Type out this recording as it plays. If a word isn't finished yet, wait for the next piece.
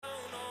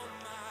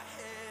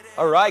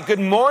All right, good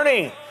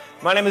morning.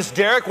 My name is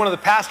Derek, one of the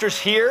pastors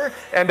here,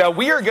 and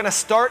we are going to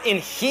start in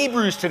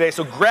Hebrews today.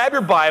 So grab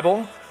your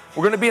Bible.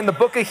 We're going to be in the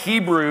book of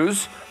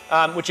Hebrews,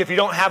 which if you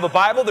don't have a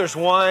Bible, there's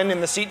one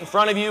in the seat in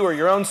front of you or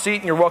your own seat,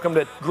 and you're welcome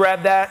to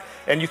grab that,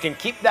 and you can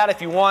keep that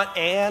if you want,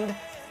 and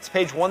it's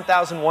page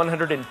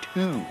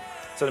 1102.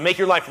 So to make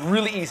your life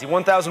really easy,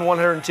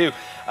 1102.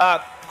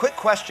 Quick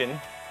question.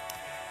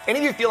 Any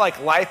of you feel like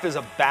life is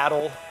a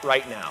battle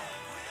right now?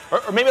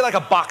 Or maybe like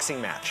a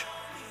boxing match?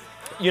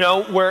 You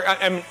know, where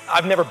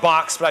I've never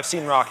boxed, but I've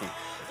seen Rocky.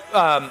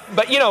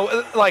 But you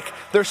know, like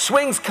there's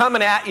swings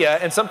coming at you,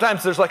 and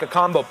sometimes there's like a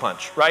combo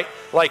punch, right?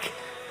 Like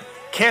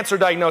cancer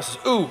diagnosis,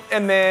 ooh,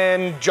 and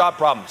then job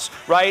problems,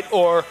 right?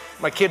 Or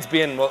my kid's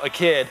being a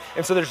kid,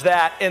 and so there's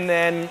that, and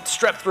then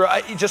strep throat,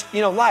 just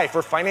life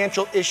or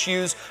financial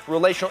issues,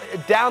 relational,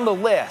 down the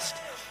list.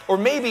 Or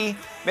maybe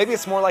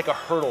it's more like a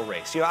hurdle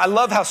race. I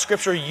love how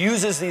Scripture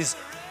uses these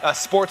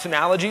sports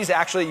analogies.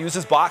 Actually, it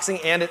uses boxing,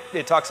 and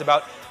it talks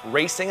about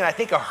racing, and I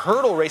think a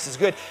hurdle race is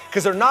good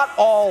because they're not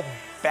all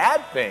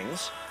bad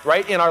things,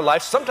 right, in our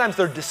life. Sometimes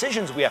they're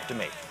decisions we have to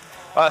make.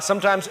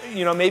 Sometimes,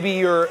 maybe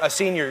you're a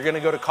senior, you're going to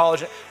go to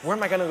college. Where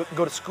am I going to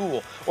go to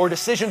school? Or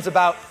decisions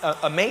about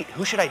a mate.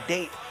 Who should I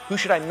date? Who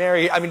should I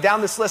marry? I mean, down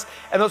this list.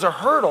 And those are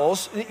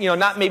hurdles,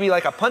 not maybe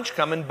like a punch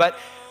coming, but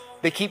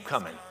they keep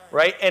coming,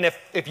 right? And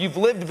if you've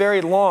lived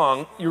very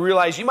long, you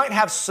realize you might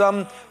have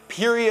some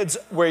periods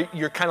where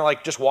you're kind of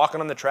like just walking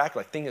on the track,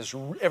 like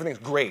everything's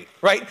great,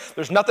 right?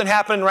 There's nothing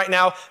happening right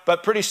now,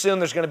 but pretty soon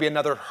there's going to be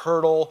another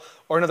hurdle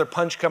or another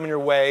punch coming your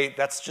way.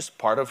 That's just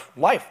part of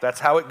life.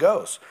 That's how it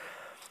goes.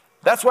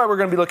 That's why we're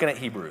going to be looking at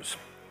Hebrews.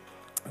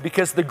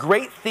 Because the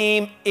great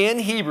theme in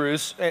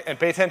Hebrews, and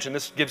pay attention,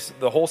 this gives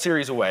the whole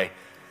series away,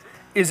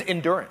 is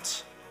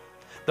endurance.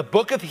 The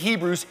book of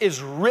Hebrews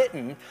is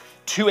written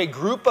to a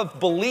group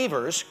of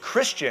believers,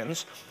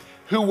 Christians,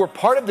 who were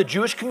part of the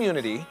Jewish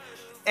community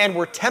and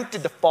were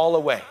tempted to fall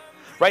away,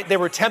 right? They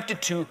were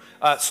tempted to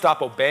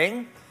stop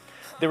obeying.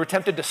 They were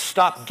tempted to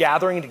stop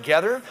gathering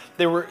together.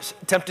 They were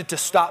tempted to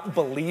stop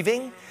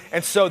believing.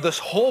 And so this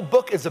whole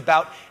book is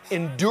about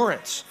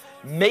endurance.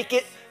 Make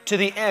it to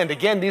the end.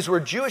 Again, these were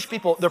Jewish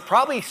people. They're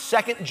probably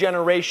second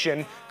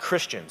generation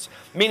Christians,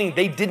 meaning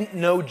they didn't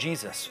know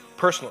Jesus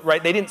personally,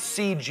 right? They didn't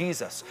see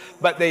Jesus,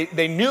 but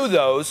they knew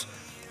those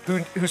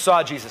who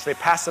saw Jesus. They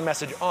passed the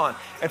message on.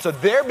 And so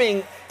they're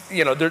being,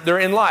 they're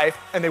in life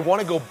and they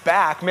want to go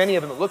back, many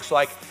of them it looks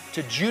like,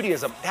 to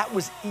Judaism. That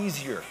was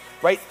easier,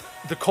 right?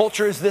 The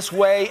culture is this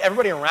way.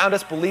 Everybody around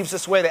us believes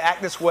this way. They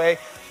act this way.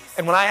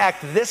 And when I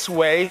act this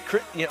way,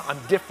 I'm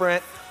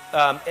different.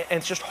 And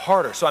it's just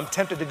harder. So I'm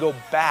tempted to go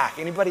back.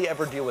 Anybody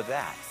ever deal with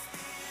that?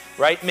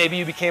 Right? Maybe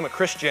you became a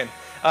Christian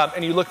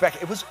and you look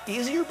back. It was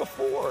easier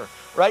before,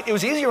 right? It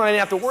was easier when I didn't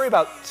have to worry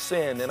about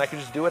sin and I could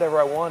just do whatever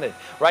I wanted,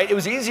 right? It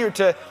was easier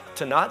to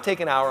not take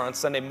an hour on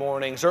Sunday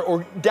mornings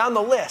or down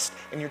the list,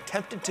 and you're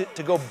tempted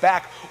to go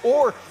back.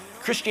 Or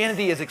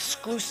Christianity is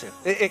exclusive.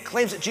 It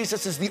claims that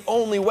Jesus is the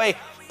only way.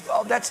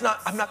 Well,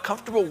 I'm not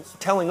comfortable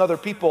telling other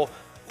people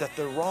that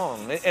they're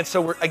wrong. And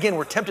so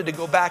we're tempted to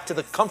go back to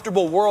the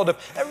comfortable world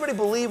of everybody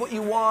believe what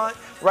you want,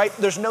 right?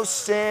 There's no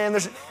sin.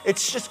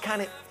 It's just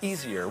kind of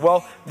easier.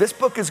 Well, this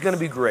book is going to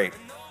be great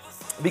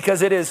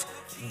because it is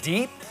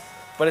deep,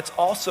 but it's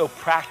also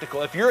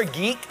practical. If you're a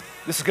geek,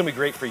 this is going to be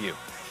great for you.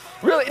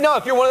 Really, no,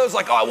 if you're one of those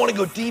like, I want to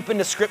go deep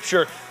into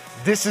Scripture,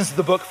 this is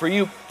the book for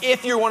you.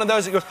 If you're one of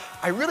those that goes,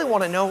 I really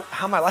want to know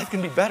how my life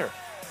can be better,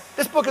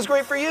 this book is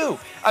great for you.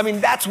 I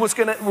mean, that's we're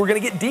going to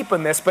get deep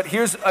in this, but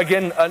here's,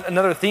 again,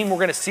 another theme we're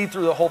going to see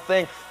through the whole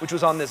thing, which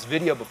was on this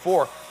video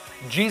before.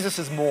 Jesus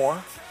is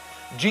more.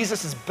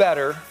 Jesus is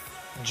better.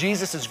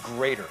 Jesus is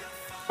greater.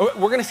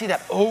 We're going to see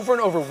that over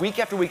and over, week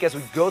after week, as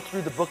we go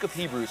through the book of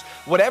Hebrews.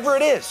 Whatever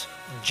it is,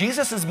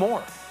 Jesus is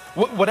more.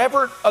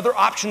 Whatever other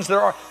options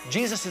there are,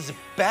 Jesus is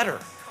better.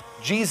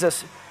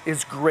 Jesus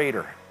is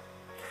greater.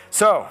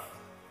 So,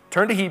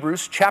 turn to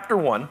Hebrews chapter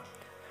 1.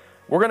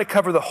 We're going to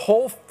cover the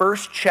whole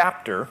first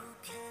chapter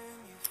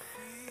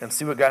and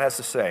see what God has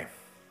to say.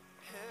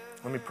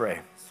 Let me pray.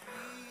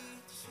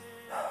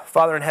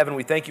 Father in heaven,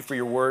 we thank you for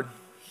your word.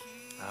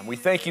 We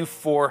thank you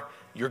for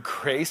your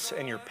grace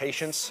and your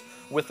patience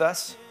with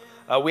us.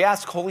 We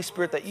ask, Holy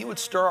Spirit, that you would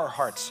stir our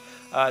hearts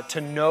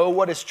to know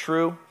what is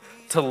true,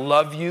 to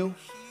love you,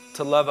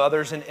 to love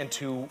others, and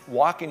to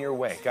walk in your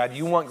way. God,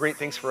 you want great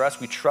things for us.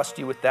 We trust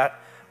you with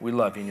that. We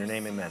love you. In your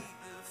name, amen.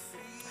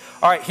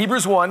 All right,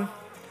 Hebrews 1.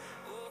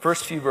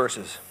 First few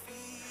verses.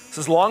 It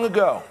says, long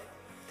ago,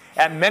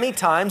 at many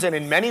times and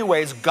in many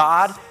ways,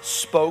 God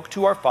spoke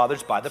to our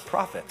fathers by the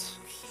prophets.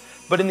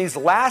 But in these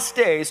last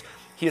days,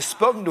 he has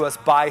spoken to us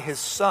by his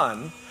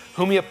Son,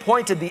 whom he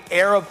appointed the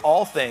heir of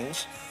all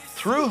things,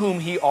 through whom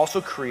he also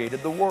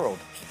created the world.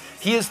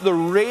 He is the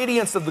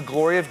radiance of the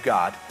glory of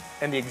God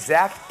and the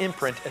exact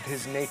imprint of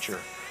his nature.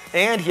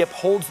 And he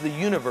upholds the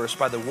universe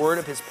by the word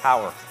of his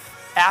power.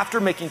 After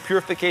making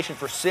purification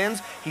for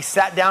sins, he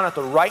sat down at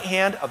the right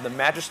hand of the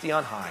Majesty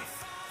on high,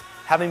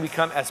 having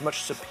become as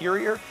much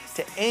superior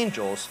to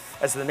angels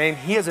as the name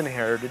he has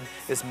inherited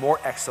is more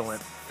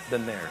excellent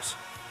than theirs.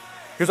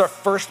 Here's our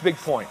first big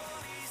point.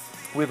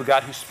 We have a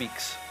God who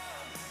speaks.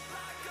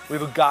 We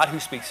have a God who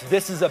speaks.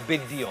 This is a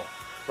big deal,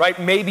 right?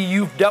 Maybe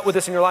you've dealt with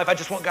this in your life. I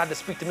just want God to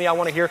speak to me. I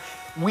want to hear.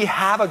 We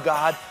have a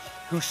God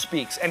who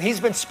speaks, and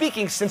he's been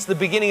speaking since the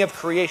beginning of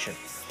creation.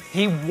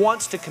 He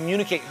wants to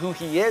communicate who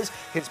he is,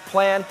 his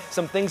plan,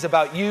 some things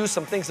about you,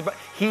 some things about,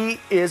 he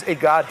is a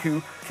God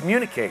who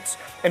communicates.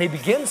 And he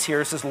begins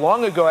here, it says,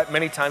 long ago at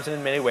many times and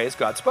in many ways,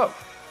 God spoke.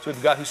 So we have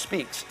a God who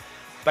speaks.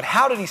 But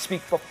how did he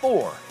speak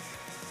before?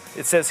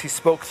 It says he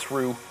spoke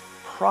through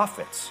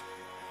prophets.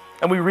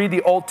 And we read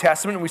the Old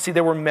Testament and we see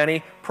there were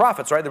many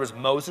prophets, right? There was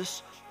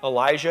Moses,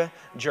 Elijah,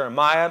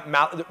 Jeremiah,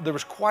 there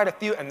was quite a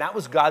few, and that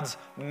was God's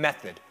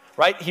method,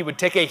 right? He would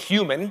take a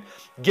human,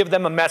 give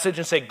them a message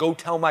and say, go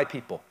tell my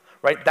people,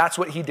 right? That's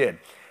what he did.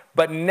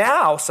 But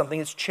now something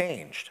has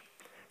changed.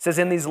 It says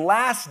in these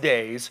last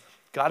days,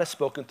 God has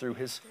spoken through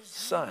his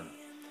son,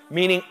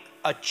 meaning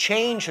a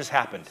change has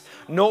happened.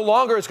 No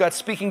longer is God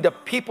speaking to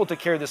people to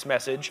carry this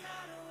message,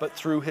 but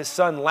through his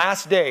son.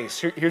 Last days,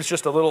 here's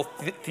just a little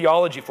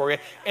theology for you.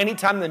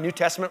 Anytime the New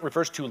Testament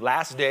refers to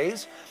last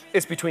days,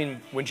 it's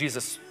between when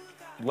Jesus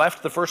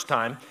left the first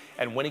time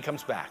and when he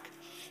comes back.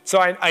 So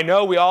I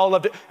know we all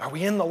love to, are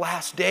we in the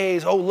last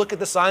days? Oh, look at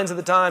the signs of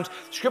the times.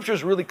 Scripture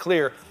is really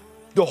clear.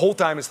 The whole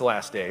time is the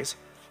last days.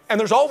 And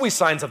there's always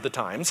signs of the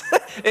times.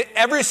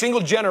 Every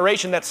single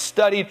generation that's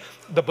studied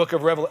the book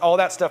of Revelation, all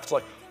that stuff, it's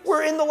like,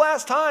 we're in the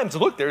last times.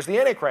 Look, there's the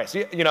Antichrist.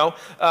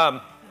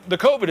 The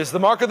COVID is the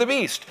mark of the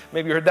beast.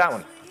 Maybe you heard that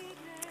one.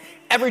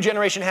 Every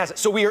generation has it.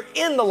 So we are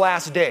in the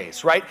last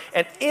days, right?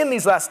 And in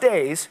these last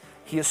days,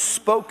 he has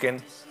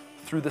spoken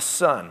through the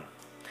Son.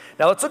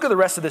 Now let's look at the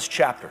rest of this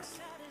chapter.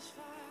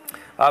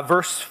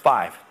 Verse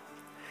 5.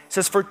 It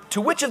says, for to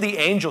which of the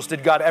angels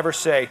did God ever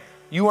say,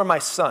 you are my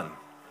son,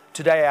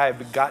 today I have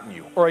begotten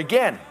you? Or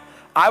again,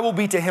 I will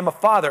be to him a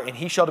father, and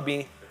he shall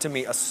be to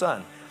me a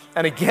son.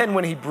 And again,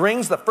 when he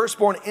brings the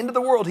firstborn into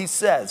the world, he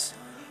says,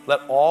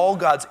 let all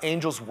God's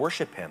angels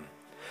worship him.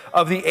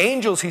 Of the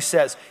angels, he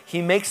says, he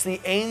makes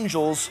the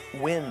angels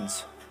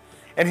winds,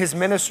 and his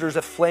ministers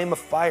a flame of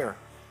fire.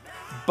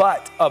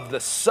 But of the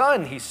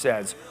Son, he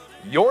says,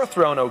 your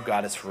throne, O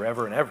God, is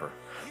forever and ever.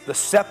 The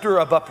scepter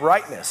of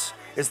uprightness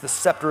is the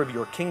scepter of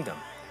your kingdom.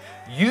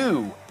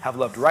 You have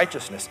loved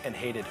righteousness and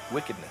hated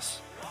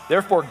wickedness.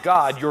 Therefore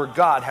God, your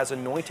God, has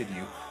anointed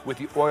you with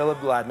the oil of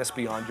gladness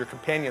beyond your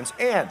companions.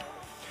 And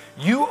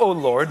you, O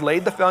Lord,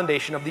 laid the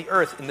foundation of the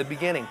earth in the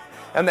beginning,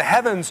 and the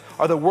heavens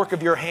are the work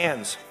of your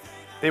hands.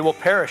 They will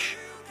perish,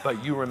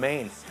 but you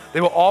remain. They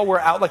will all wear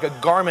out like a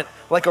garment.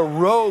 Like a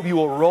robe, you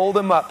will roll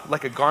them up.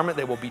 Like a garment,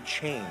 they will be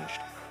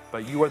changed.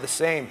 But you are the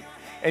same,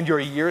 and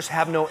your years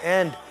have no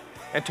end.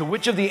 And to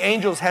which of the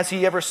angels has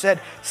he ever said,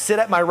 sit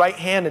at my right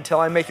hand until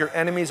I make your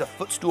enemies a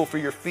footstool for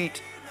your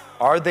feet?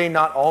 Are they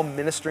not all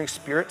ministering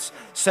spirits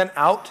sent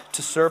out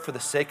to serve for the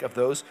sake of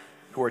those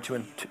who are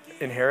to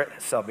inherit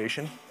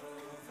salvation?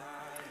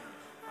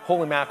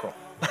 Holy mackerel.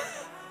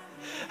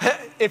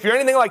 If you're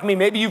anything like me,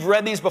 maybe you've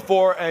read these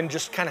before and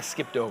just kind of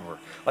skipped over.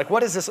 Like,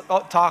 what does this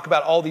talk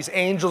about all these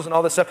angels and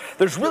all this stuff?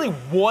 There's really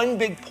one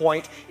big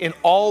point in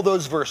all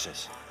those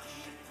verses.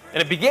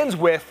 And it begins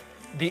with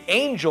the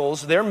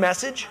angels, their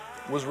message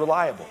was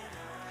reliable.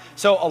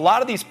 So a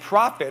lot of these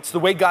prophets, the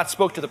way God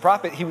spoke to the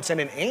prophet, he would send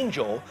an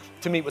angel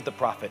to meet with the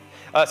prophet.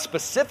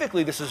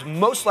 Specifically, this is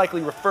most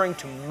likely referring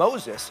to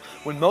Moses.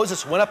 When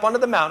Moses went up onto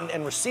the mountain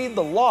and received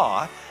the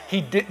law,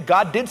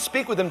 God did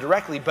speak with him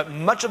directly, but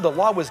much of the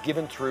law was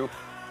given through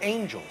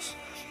angels.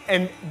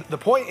 And the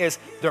point is,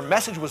 their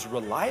message was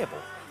reliable.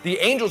 The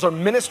angels are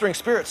ministering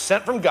spirits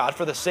sent from God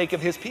for the sake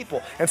of his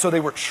people. And so they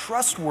were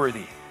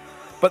trustworthy.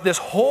 But this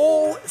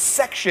whole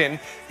section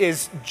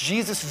is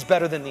Jesus is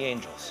better than the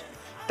angels.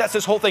 That's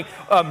this whole thing.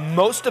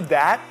 Most of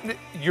that,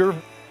 your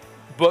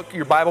book,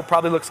 your Bible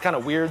probably looks kind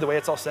of weird the way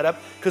it's all set up,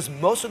 because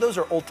most of those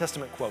are Old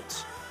Testament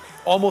quotes.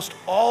 Almost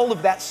all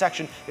of that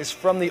section is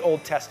from the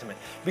Old Testament,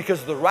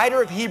 because the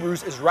writer of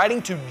Hebrews is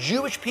writing to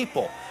Jewish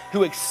people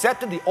who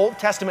accepted the Old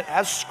Testament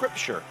as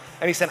scripture.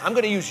 And he said, I'm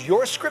going to use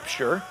your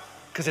scripture,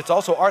 because it's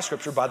also our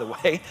scripture, by the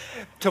way,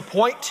 to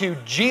point to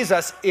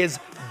Jesus is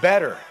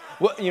better.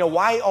 Well,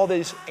 why all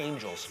these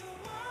angels?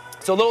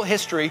 So a little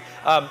history,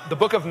 the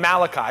book of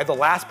Malachi, the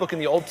last book in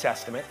the Old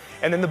Testament,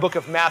 and then the book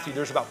of Matthew,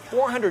 there's about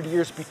 400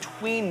 years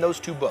between those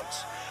two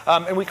books.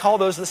 And we call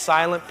those the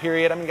silent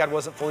period. I mean, God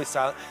wasn't fully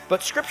silent,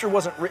 but scripture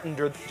wasn't written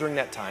during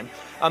that time.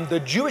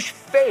 The Jewish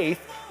faith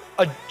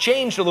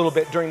changed a little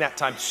bit during that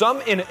time,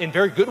 some in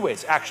very good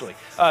ways, actually.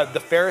 The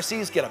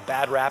Pharisees get a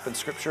bad rap in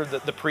scripture,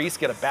 the priests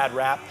get a bad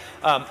rap,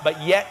 but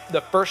yet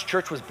the first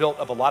church was built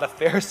of a lot of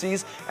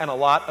Pharisees and a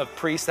lot of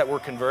priests that were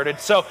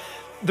converted. So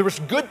there was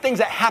good things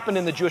that happened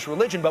in the Jewish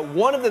religion, but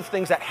one of the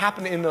things that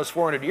happened in those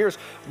 400 years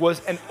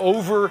was an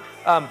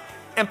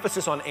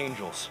emphasis on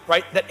angels,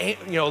 right? That,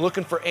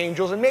 looking for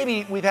angels. And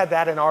maybe we've had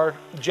that in our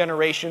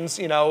generations,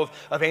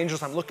 of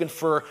angels. I'm looking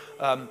for,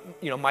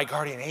 my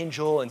guardian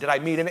angel, and did I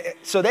meet him?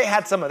 So they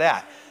had some of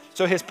that.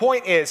 So his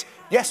point is,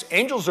 yes,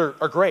 angels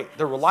are great.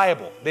 They're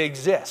reliable. They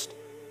exist.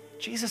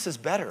 Jesus is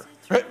better,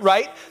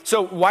 right?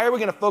 So why are we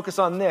going to focus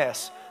on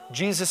this?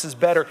 Jesus is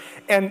better.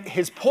 And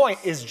his point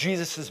is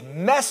Jesus'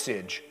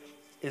 message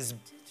is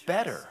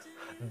better.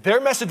 Their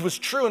message was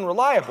true and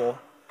reliable.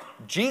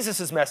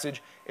 Jesus'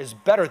 message is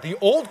better. The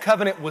old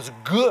covenant was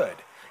good,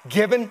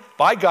 given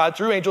by God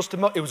through angels to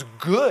Moses. It was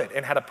good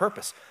and had a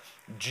purpose.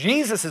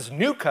 Jesus'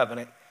 new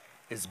covenant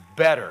is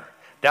better.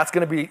 That's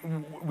going to be,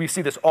 we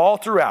see this all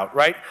throughout,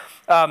 right?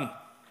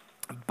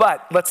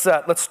 But let's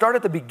start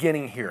at the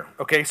beginning here,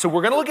 okay? So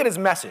we're going to look at his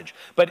message,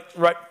 but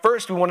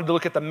first we wanted to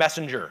look at the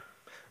messenger,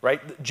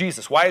 right?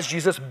 Jesus. Why is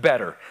Jesus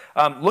better?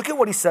 Look at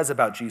what he says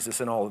about Jesus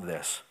in all of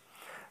this.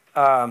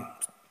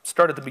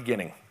 Start at the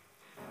beginning.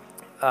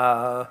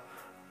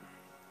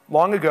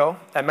 Long ago,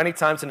 at many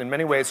times and in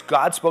many ways,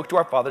 God spoke to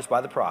our fathers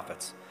by the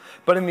prophets.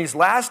 But in these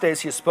last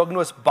days, he has spoken to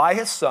us by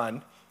his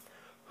Son,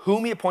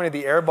 whom he appointed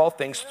the heir of all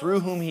things,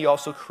 through whom he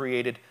also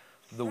created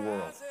the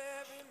world.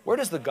 Where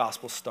does the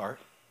gospel start?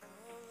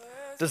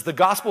 Does the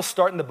gospel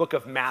start in the book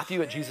of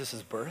Matthew at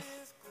Jesus'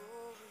 birth?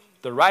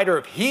 The writer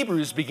of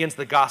Hebrews begins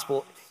the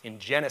gospel in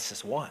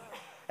Genesis 1,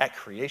 at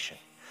creation.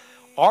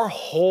 Our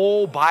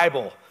whole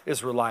Bible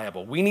is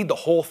reliable. We need the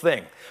whole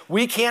thing.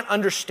 We can't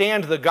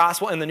understand the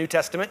gospel in the New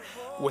Testament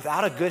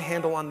without a good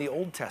handle on the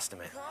Old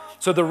Testament.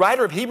 So the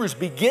writer of Hebrews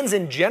begins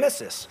in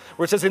Genesis,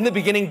 where it says, in the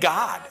beginning,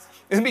 God.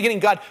 In the beginning,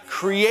 God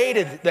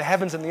created the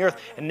heavens and the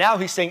earth. And now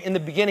he's saying, in the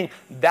beginning,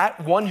 that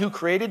one who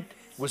created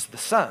was the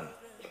Son,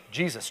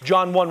 Jesus.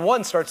 John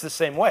 1:1 starts the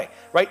same way,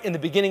 right? In the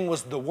beginning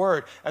was the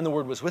Word, and the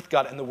Word was with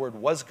God, and the Word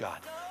was God,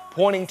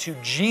 pointing to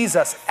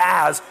Jesus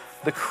as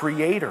the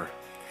Creator.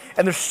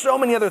 And there's so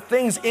many other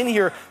things in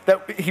here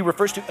that he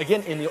refers to,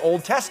 again, in the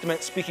Old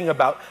Testament, speaking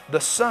about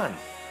the Son.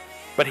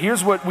 But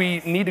here's what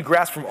we need to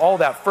grasp from all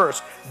that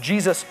first.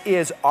 Jesus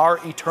is our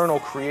eternal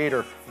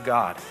Creator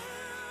God.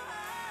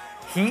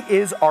 He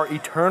is our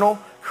eternal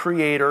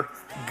Creator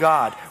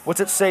God. What's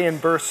it say in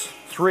verse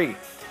 3?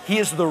 He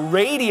is the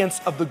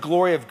radiance of the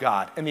glory of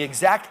God and the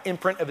exact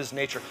imprint of his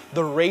nature.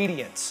 The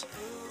radiance.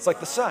 It's like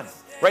the sun,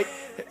 right?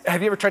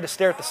 Have you ever tried to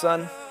stare at the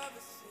sun?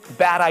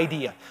 Bad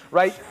idea,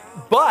 right?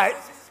 But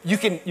you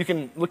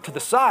can look to the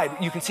side.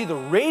 You can see the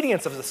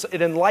radiance of the sun.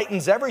 It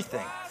enlightens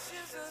everything.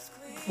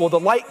 Well, the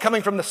light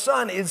coming from the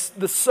sun is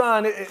the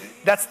sun.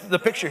 That's the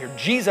picture here.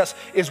 Jesus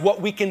is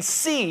what we can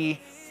see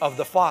of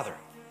the Father,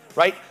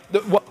 right?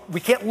 We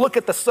can't look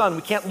at the Son,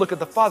 we can't look at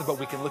the Father, but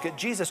we can look at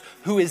Jesus,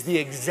 who is the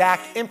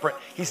exact imprint.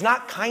 He's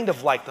not kind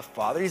of like the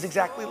Father, he's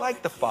exactly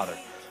like the Father.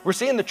 We're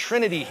seeing the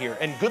Trinity here,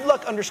 and good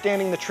luck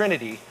understanding the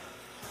Trinity.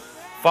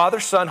 Father,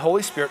 Son,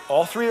 Holy Spirit,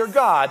 all three are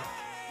God,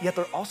 yet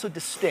they're also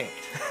distinct.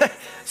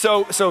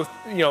 So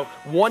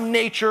one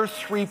nature,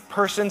 three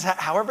persons,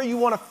 however you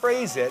want to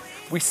phrase it,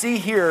 we see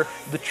here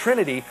the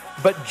Trinity,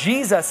 but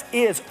Jesus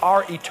is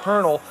our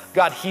eternal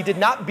God. He did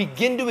not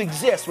begin to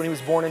exist when he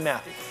was born in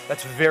Matthew.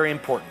 That's very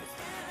important,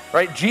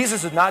 right?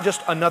 Jesus is not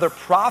just another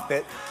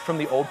prophet from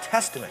the Old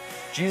Testament.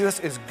 Jesus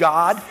is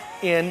God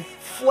in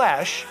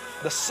flesh,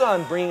 the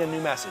Son bringing a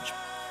new message.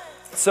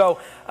 So,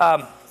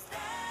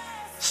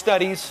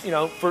 studies,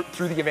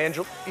 through the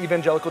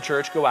evangelical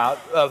church go out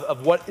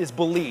of what is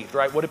believed,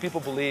 right? What do people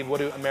believe? What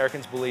do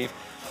Americans believe?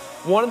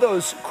 One of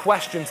those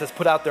questions that's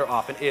put out there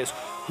often is,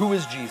 who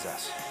is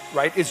Jesus,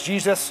 right? Is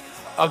Jesus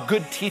a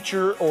good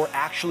teacher or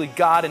actually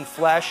God in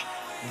flesh?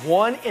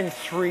 1 in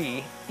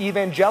 3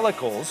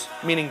 evangelicals,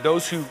 meaning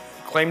those who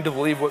claim to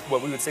believe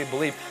what we would say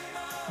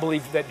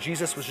believe that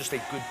Jesus was just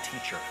a good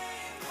teacher.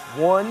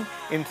 1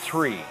 in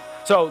 3.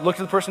 So look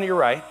to the person to your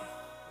right.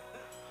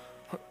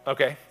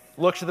 Okay.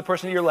 Look to the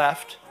person to your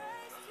left.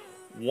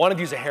 One of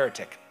you is a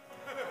heretic.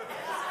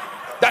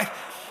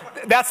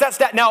 That's that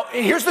stat. Now,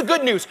 here's the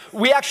good news.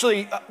 We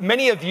actually,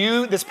 many of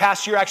you this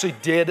past year actually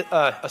did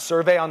a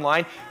survey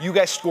online. You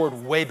guys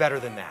scored way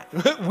better than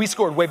that. We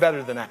scored way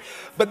better than that.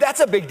 But that's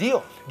a big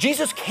deal.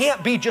 Jesus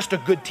can't be just a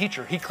good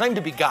teacher. He claimed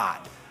to be God,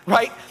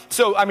 right?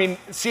 So,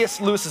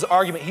 C.S. Lewis's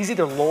argument, he's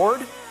either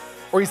Lord,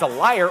 or he's a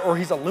liar, or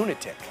he's a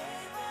lunatic.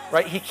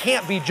 Right? He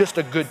can't be just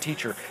a good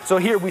teacher. So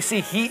here we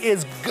see he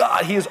is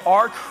God. He is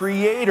our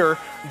Creator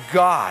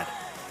God.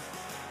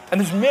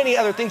 And there's many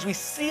other things we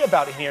see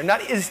about him here.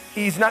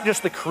 He's not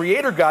just the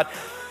Creator God.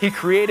 He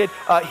created,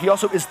 he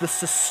also is the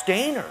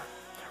sustainer.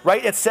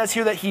 Right? It says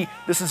here that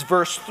this is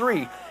verse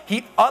 3,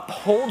 he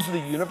upholds the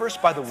universe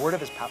by the word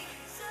of his power.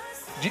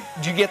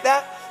 Do you get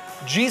that?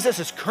 Jesus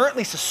is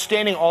currently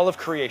sustaining all of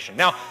creation.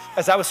 Now,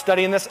 as I was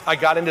studying this, I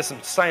got into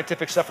some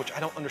scientific stuff, which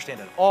I don't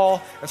understand at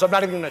all. And so I'm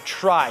not even going to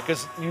try,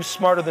 because you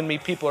smarter than me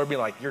people are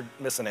being like, you're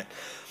missing it.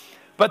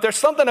 But there's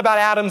something about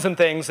atoms and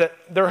things that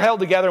they're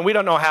held together and we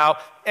don't know how.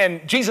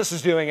 And Jesus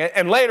is doing it.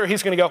 And later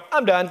he's going to go,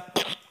 I'm done.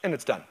 And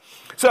it's done.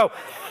 So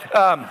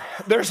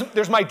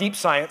there's my deep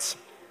science.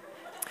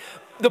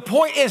 The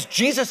point is,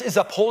 Jesus is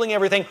upholding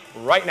everything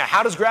right now.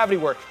 How does gravity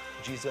work?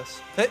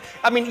 Jesus.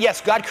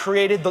 Yes, God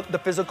created the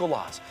physical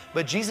laws,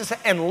 but Jesus,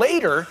 and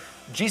later,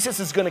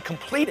 Jesus is going to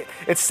complete it.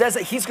 It says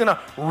that he's going to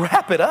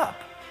wrap it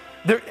up.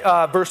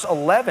 Verse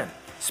 11,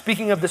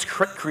 speaking of this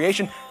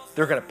creation,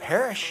 they're going to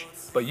perish,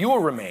 but you will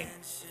remain,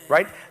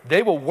 right?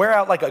 They will wear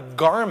out like a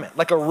garment,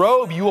 like a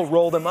robe, you will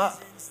roll them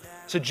up.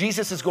 So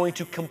Jesus is going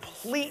to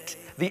complete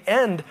the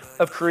end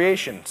of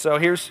creation. So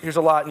here's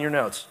a lot in your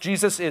notes.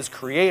 Jesus is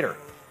creator,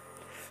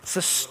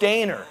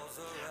 sustainer,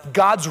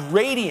 God's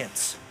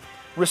radiance,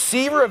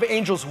 receiver of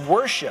angels'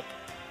 worship.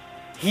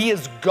 He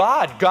is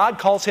God. God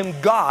calls him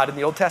God in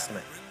the Old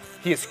Testament.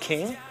 He is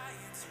king.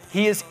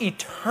 He is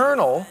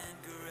eternal.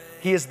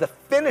 He is the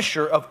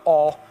finisher of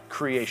all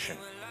creation.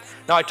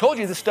 Now, I told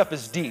you this stuff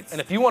is deep,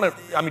 and if you want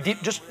to,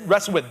 just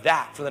wrestle with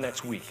that for the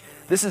next week.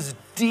 This is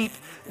deep,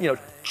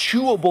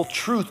 chewable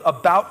truth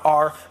about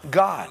our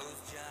God.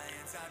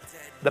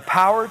 The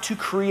power to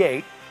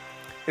create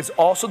is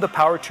also the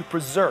power to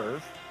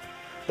preserve,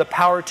 the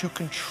power to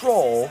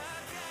control,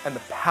 and the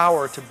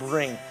power to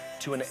bring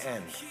to an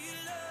end.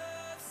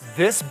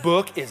 This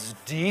book is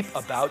deep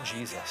about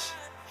Jesus.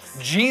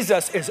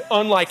 Jesus is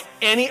unlike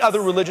any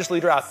other religious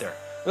leader out there.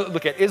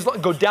 Look at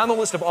Islam, go down the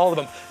list of all of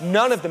them.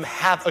 None of them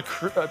have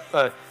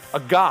a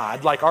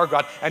God like our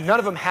God, and none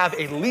of them have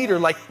a leader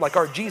like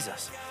our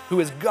Jesus,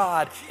 who is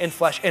God in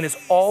flesh and is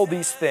all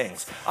these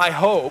things. I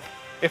hope,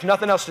 if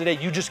nothing else today,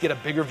 you just get a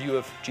bigger view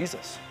of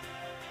Jesus.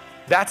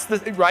 That's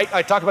right?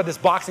 I talk about this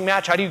boxing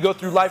match. How do you go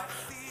through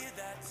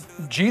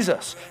life?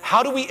 Jesus.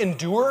 How do we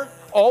endure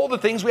all the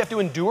things we have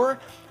to endure?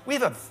 We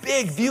have a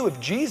big view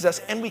of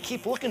Jesus and we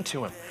keep looking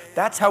to him.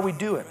 That's how we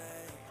do it.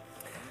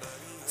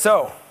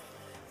 So,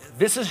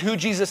 this is who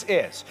Jesus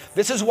is.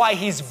 This is why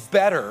he's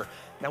better.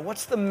 Now,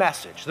 what's the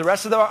message? The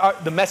rest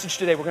of the message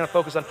today, we're going to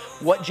focus on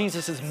what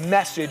Jesus'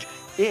 message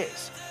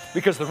is.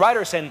 Because the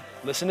writer is saying,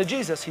 listen to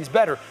Jesus, he's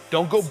better.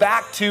 Don't go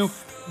back to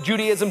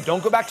Judaism.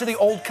 Don't go back to the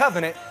old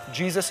covenant.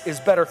 Jesus is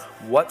better.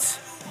 What's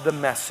the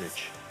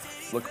message?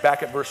 Look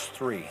back at verse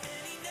 3.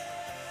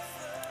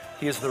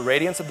 He is the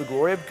radiance of the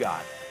glory of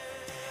God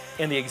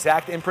and the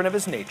exact imprint of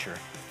his nature,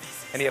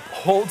 and he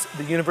upholds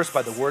the universe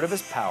by the word of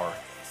his power.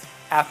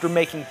 After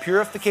making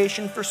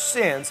purification for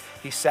sins,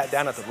 he sat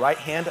down at the right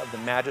hand of the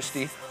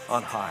majesty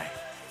on high.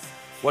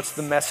 What's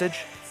the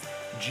message?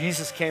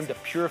 Jesus came to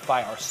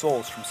purify our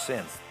souls from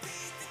sin.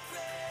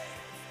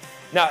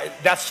 Now,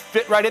 that's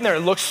fit right in there.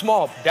 It looks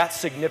small. That's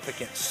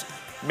significant.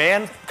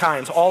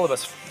 Mankind's, all of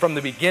us, from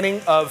the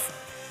beginning of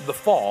the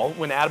fall,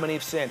 when Adam and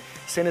Eve sinned,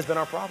 sin has been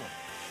our problem.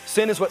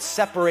 Sin is what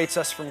separates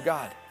us from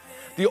God.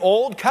 The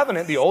Old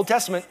Covenant, the Old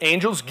Testament,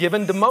 angels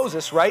given to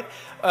Moses, right,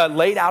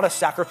 laid out a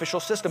sacrificial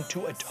system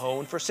to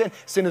atone for sin.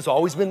 Sin has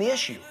always been the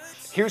issue.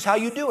 Here's how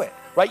you do it,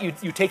 right?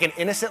 You take an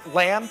innocent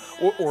lamb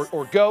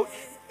or goat,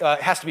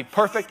 it has to be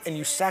perfect, and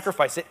you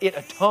sacrifice it. It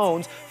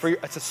atones for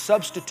it's a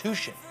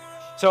substitution.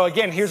 So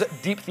again, here's a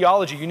deep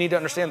theology. You need to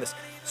understand this.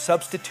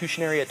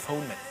 Substitutionary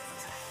atonement,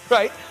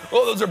 right?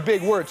 Oh, those are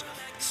big words.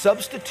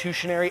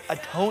 Substitutionary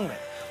atonement,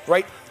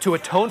 right? To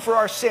atone for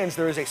our sins,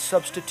 there is a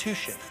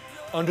substitution.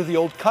 Under the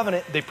old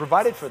covenant, they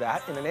provided for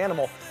that in an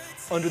animal.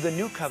 Under the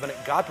new covenant,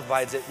 God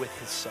provides it with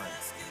his son.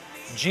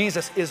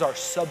 Jesus is our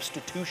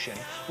substitution,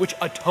 which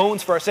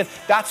atones for our sin.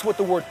 That's what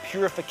the word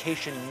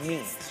purification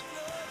means.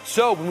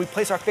 So when we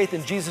place our faith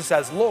in Jesus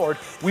as Lord,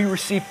 we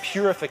receive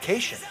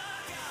purification,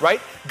 right?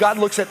 God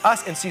looks at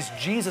us and sees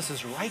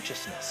Jesus'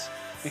 righteousness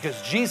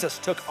because Jesus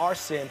took our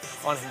sin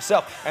on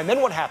himself. And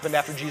then what happened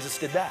after Jesus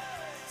did that?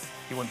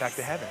 He went back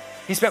to heaven.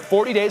 He spent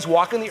 40 days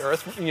walking the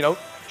earth,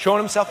 showing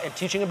himself and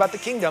teaching about the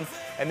kingdom,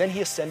 and then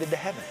he ascended to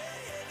heaven,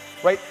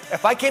 right?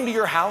 If I came to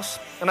your house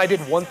and I did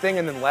one thing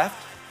and then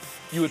left,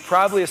 you would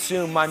probably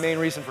assume my main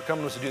reason for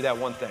coming was to do that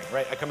one thing,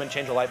 right? I come in and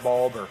change a light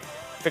bulb or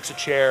fix a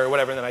chair or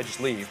whatever, and then I just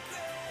leave.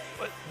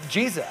 But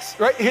Jesus,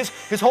 right?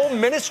 His whole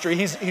ministry,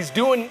 he's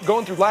going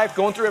through life,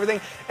 going through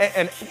everything,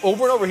 and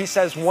over he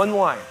says one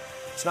line,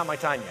 it's not my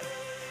time yet.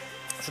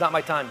 It's not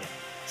my time yet.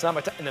 It's not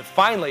my time. And then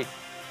finally,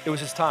 it was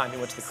his time. He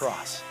went to the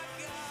cross,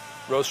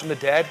 rose from the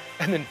dead,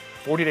 and then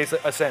 40 days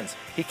ascends.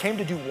 He came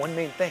to do one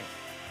main thing,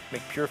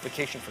 make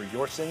purification for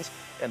your sins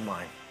and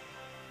mine.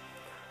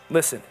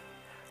 Listen,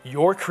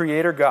 your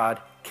creator God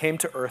came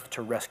to earth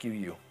to rescue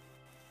you.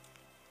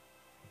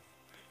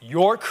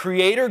 Your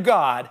creator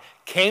God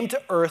came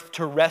to earth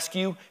to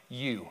rescue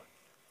you.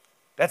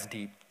 That's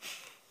deep,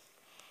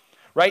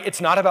 right?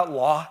 It's not about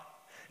law.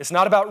 It's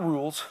not about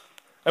rules.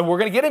 And we're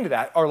going to get into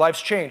that. Our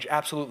lives change,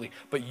 absolutely.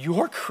 But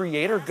your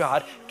creator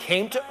God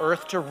came to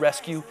earth to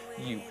rescue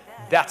you.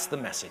 That's the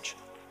message.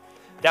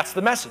 That's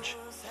the message.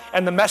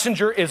 And the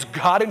messenger is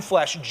God in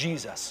flesh,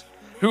 Jesus.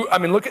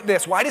 Look at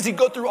this. Why does he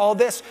go through all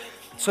this?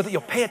 So that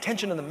you'll pay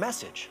attention to the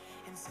message,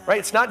 right?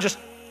 It's not just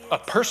a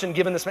person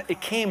given this.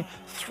 It came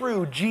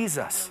through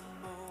Jesus.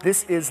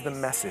 This is the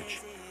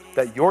message,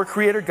 that your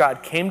creator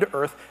God came to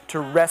earth to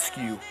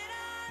rescue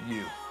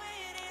you.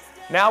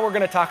 Now we're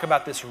going to talk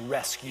about this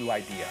rescue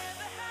idea.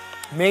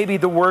 Maybe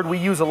the word we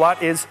use a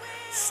lot is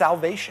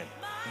salvation.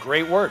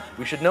 Great word.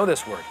 We should know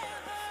this word.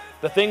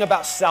 The thing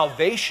about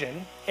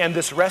salvation and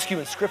this rescue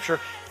in Scripture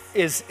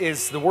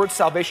is the word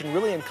salvation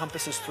really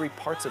encompasses three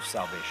parts of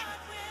salvation.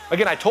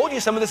 Again, I told you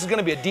some of this is going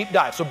to be a deep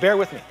dive, so bear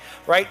with me,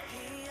 right?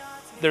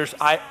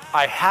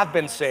 I have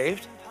been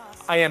saved,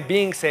 I am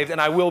being saved, and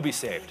I will be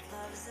saved.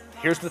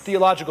 Here's the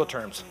theological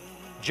terms.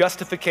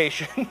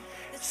 Justification,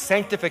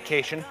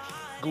 sanctification,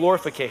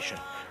 glorification.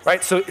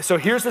 right? So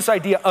here's this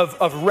idea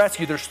of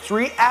rescue. There's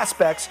three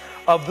aspects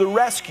of the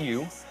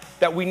rescue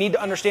that we need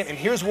to understand, and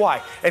here's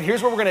why. And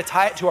here's where we're gonna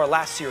tie it to our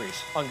last series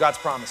on God's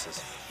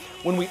promises.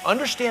 When we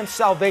understand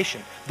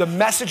salvation, the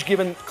message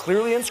given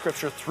clearly in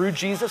Scripture through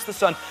Jesus the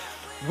Son,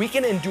 we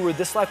can endure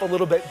this life a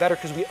little bit better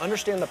because we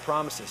understand the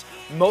promises.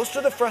 Most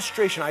of the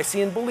frustration I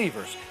see in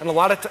believers, and a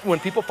lot of when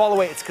people fall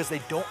away, it's because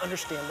they don't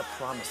understand the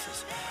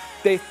promises.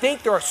 They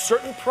think there are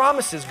certain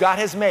promises God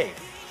has made,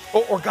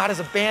 or God has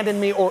abandoned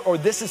me, or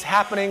this is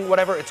happening,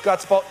 whatever, it's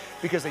God's fault,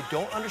 because they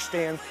don't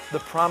understand the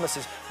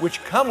promises,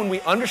 which come when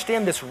we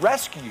understand this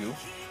rescue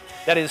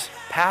that is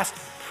past,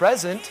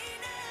 present,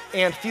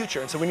 and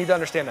future. And so we need to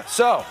understand that.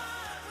 So,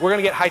 we're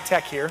gonna get high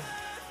tech here.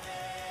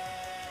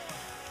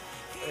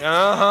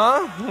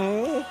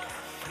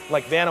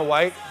 Like Vanna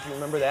White, do you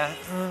remember that?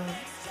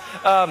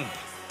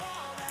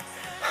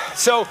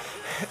 So,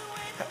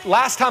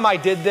 last time I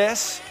did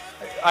this,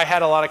 I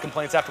had a lot of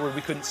complaints afterward,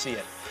 we couldn't see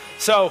it.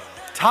 So,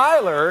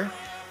 Tyler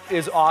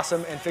is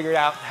awesome and figured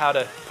out how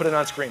to put it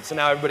on screen, so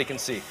now everybody can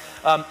see.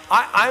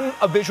 I'm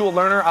a visual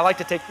learner. I like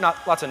to take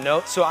lots of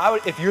notes, so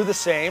if you're the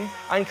same,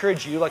 I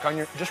encourage you, like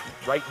just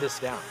write this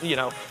down,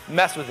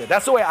 mess with it.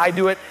 That's the way I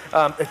do it.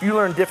 If you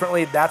learn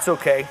differently, that's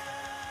okay.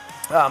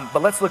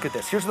 But let's look at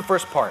this. Here's the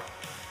first part,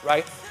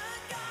 right?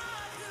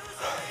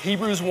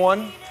 Hebrews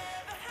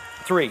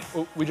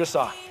 1:3, we just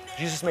saw.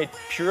 Jesus made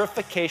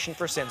purification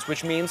for sins,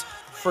 which means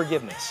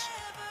forgiveness,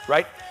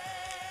 right?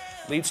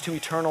 Leads to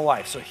eternal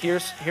life. So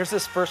here's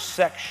this first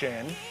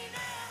section.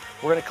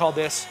 We're going to call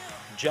this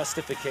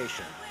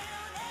justification.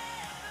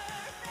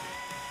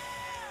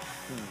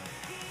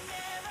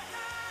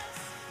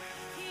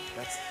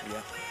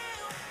 Yeah.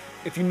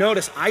 If you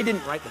notice, I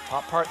didn't write the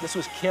top part. This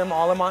was Kim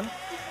Alleman.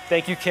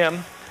 Thank you,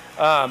 Kim.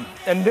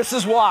 And this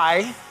is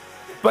why,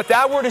 but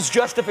that word is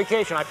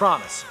justification, I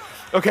promise.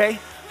 Okay?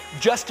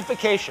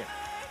 Justification.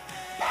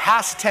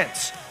 Past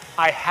tense.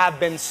 I have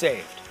been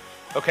saved.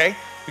 Okay?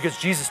 Because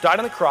Jesus died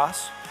on the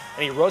cross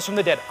and he rose from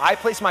the dead. I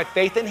place my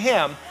faith in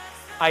him.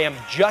 I am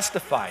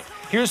justified.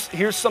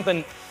 Here's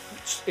something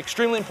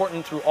extremely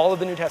important through all of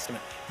the New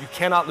Testament. You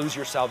cannot lose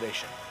your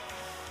salvation,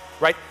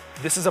 right?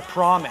 This is a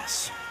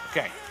promise.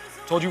 Okay,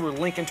 told you we're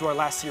linking to our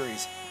last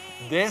series.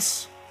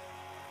 This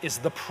is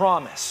the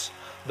promise.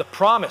 The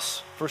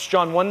promise, 1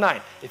 John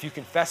 1:9. If you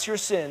confess your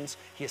sins,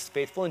 he is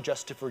faithful and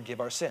just to forgive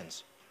our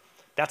sins.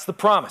 That's the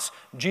promise.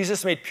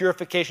 Jesus made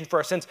purification for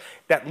our sins.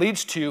 That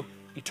leads to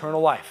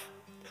eternal life.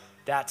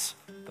 That's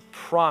the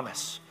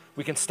promise.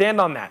 We can stand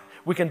on that.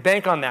 We can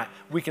bank on that.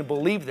 We can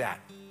believe that.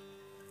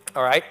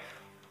 All right?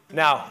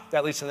 Now,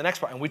 that leads to the next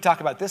part. And we talk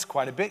about this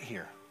quite a bit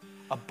here.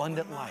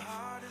 Abundant life.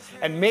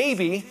 And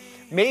maybe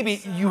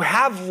you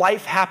have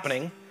life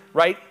happening,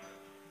 right?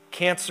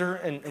 Cancer,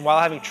 and while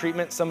having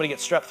treatment, somebody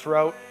gets strep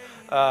throat.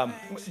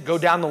 Go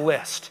down the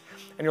list.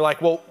 And you're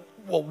like, well,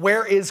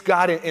 where is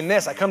God in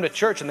this? I come to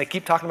church and they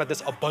keep talking about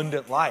this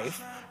abundant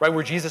life, right?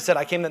 Where Jesus said,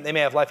 I came that they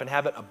may have life and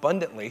have it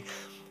abundantly.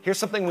 Here's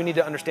something we need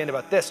to understand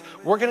about this.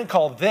 We're going to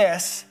call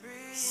this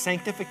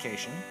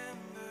sanctification.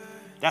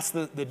 That's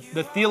the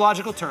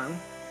theological term.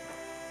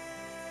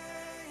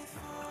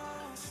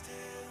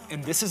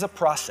 And this is a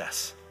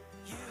process.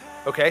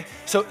 Okay?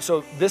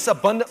 So this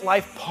abundant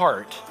life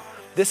part,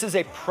 this is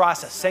a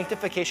process.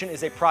 Sanctification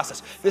is a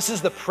process. This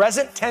is the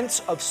present tense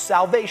of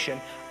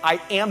salvation.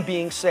 I am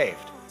being saved.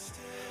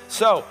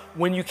 So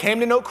when you came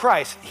to know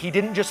Christ, he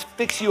didn't just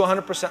fix you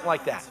 100%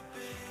 like that.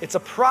 It's a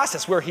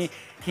process where he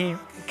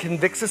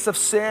convicts us of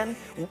sin,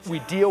 we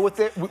deal with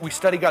it, we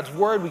study God's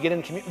word, we get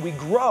in community, we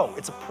grow.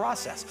 It's a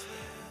process.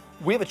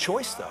 We have a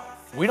choice though.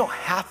 We don't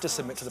have to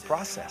submit to the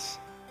process,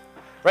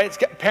 right?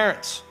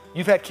 Parents,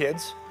 you've had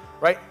kids,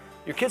 right?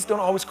 Your kids don't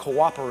always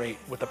cooperate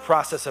with the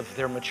process of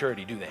their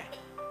maturity, do they?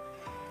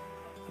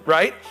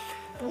 Right?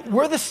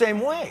 We're the same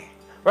way,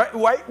 right?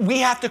 We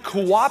have to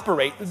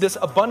cooperate, this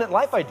abundant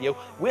life idea,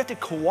 we have to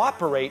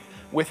cooperate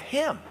with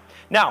him.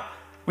 Now,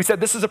 we said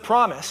this is a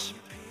promise.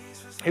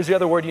 Here's the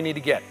other word you need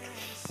to get.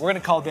 We're going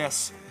to call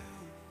this,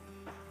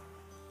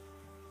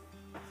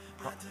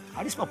 how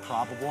do you spell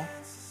probable?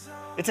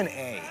 It's an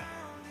A.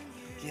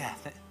 Yeah,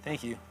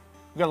 thank you.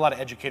 We've got a lot of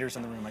educators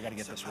in the room. I got to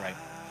get this right.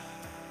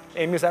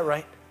 Amy, is that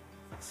right?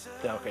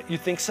 Yeah, okay. You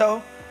think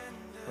so?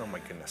 Oh my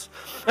goodness.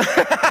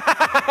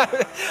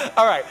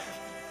 All right.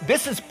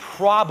 This is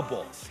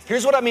probable.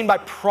 Here's what I mean by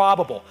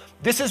probable.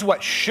 This is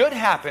what should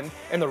happen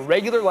in the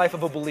regular life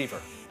of a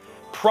believer.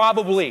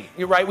 Probably,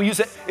 you're right? We use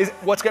it.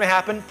 What's going to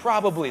happen?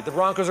 Probably. The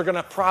Broncos are going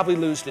to probably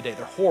lose today.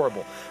 They're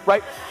horrible,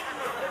 right?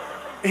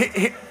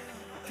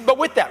 But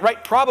with that,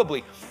 right?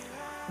 Probably.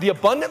 The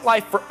abundant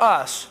life for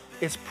us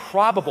is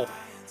probable.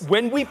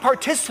 When we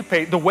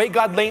participate the way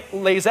God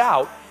lays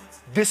out,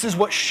 this is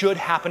what should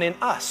happen in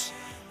us.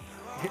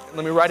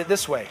 Let me write it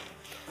this way.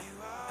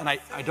 And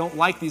I don't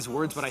like these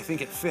words, but I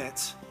think it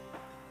fits.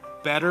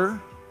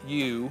 Better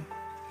you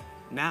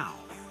now.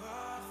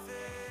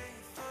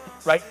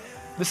 Right?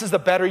 This is the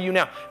better you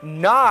now.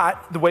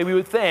 Not the way we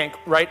would think,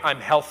 right? I'm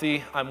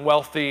healthy, I'm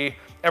wealthy,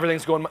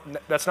 everything's going,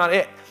 that's not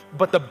it.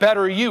 But the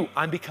better you,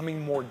 I'm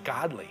becoming more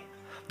godly.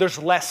 There's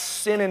less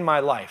sin in my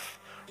life,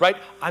 right?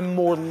 I'm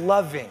more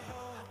loving.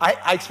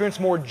 I experience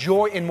more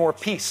joy and more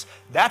peace.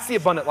 That's the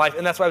abundant life,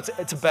 and that's why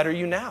it's a better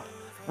you now,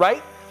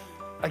 right?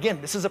 Again,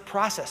 this is a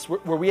process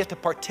where we have to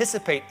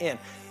participate in.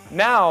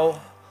 Now,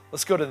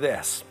 let's go to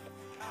this.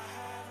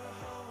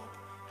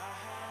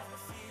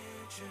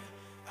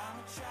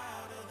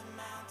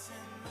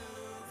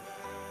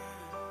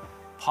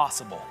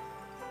 Possible.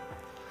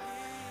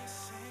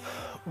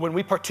 When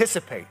we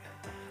participate,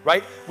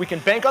 right? We can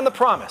bank on the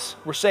promise.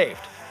 We're saved.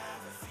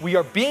 We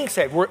are being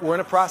saved. We're in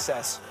a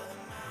process.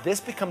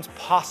 This becomes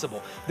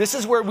possible. This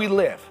is where we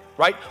live,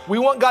 right? We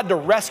want God to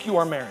rescue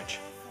our marriage,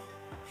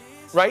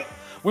 right?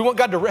 We want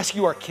God to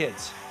rescue our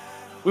kids.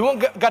 We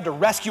want God to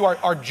rescue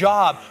our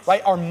job,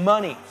 right? Our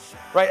money,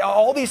 right?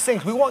 All these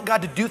things. We want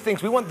God to do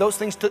things. We want those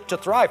things to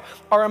thrive.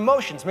 Our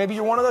emotions. Maybe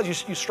you're one of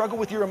those. You struggle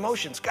with your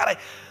emotions. God,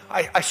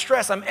 I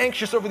stress. I'm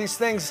anxious over these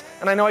things,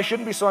 and I know I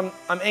shouldn't be, so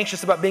I'm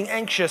anxious about being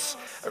anxious,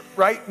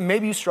 right?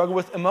 Maybe you struggle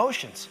with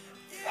emotions,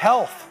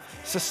 health,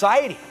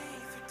 society,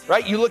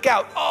 right? You look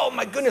out, oh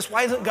my goodness,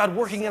 why isn't God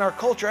working in our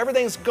culture?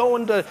 Everything's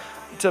going to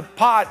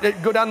pot,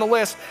 go down the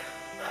list.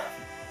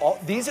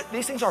 These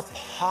things are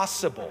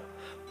possible.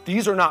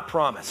 These are not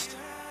promised.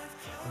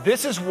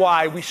 This is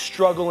why we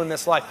struggle in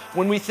this life.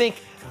 When we think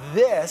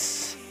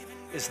this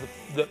is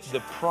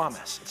the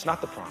promise, it's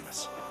not the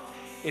promise.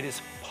 It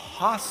is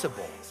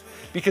possible.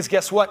 Because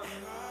guess what?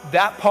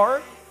 That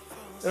part,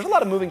 there's a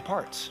lot of moving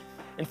parts.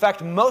 In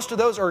fact, most of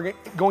those are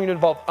going to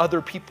involve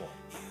other people.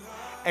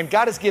 And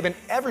God has given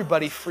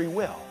everybody free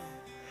will.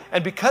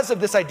 And because of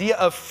this idea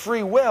of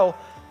free will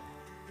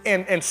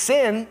and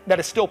sin that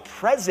is still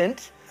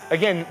present,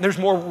 again, there's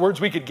more words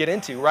we could get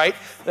into, right?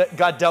 That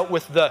God dealt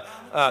with the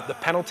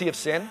penalty of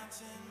sin.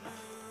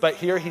 But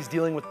here he's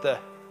dealing with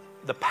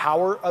the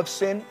power of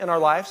sin in our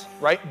lives,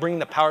 right? Bringing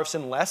the power of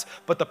sin less.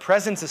 But the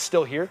presence is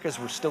still here because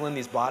we're still in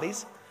these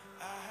bodies.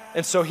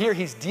 And so here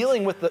he's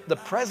dealing with the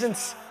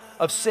presence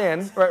of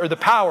sin, or the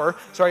power,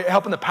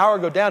 helping the power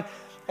go down.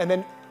 And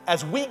then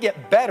as we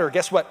get better,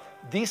 guess what?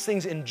 These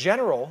things in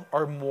general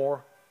are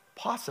more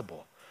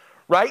possible,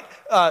 right?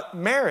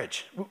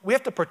 Marriage, we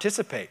have to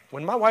participate.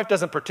 When my wife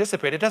doesn't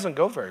participate, it doesn't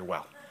go very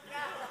well.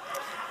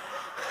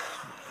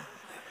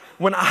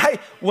 When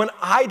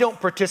I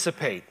don't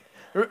participate,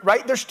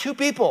 right? There's two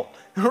people,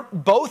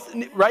 both,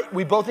 right?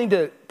 We both need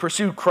to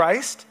pursue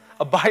Christ,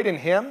 abide in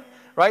him,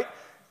 right?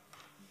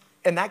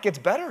 And that gets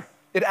better.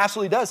 It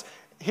absolutely does.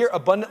 Here,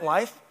 abundant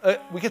life,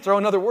 we could throw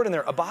another word in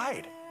there,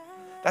 abide.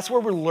 That's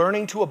where we're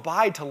learning to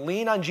abide, to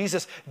lean on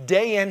Jesus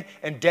day in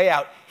and day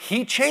out.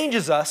 He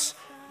changes us,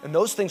 and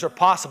those things are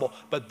possible,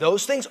 but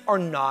those things are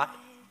not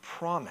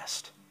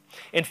promised.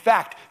 In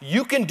fact,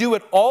 you can do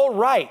it all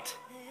right,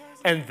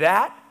 and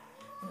that,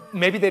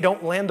 maybe they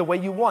don't land the way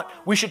you want.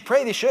 We should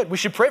pray they should. We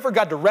should pray for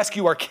God to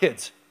rescue our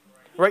kids,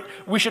 right?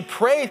 We should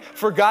pray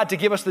for God to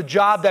give us the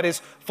job that is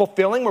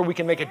fulfilling, where we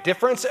can make a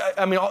difference.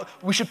 I mean,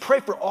 we should pray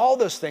for all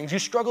those things. You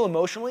struggle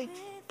emotionally?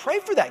 Pray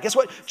for that. Guess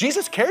what?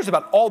 Jesus cares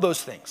about all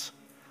those things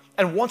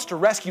and wants to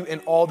rescue in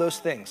all those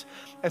things.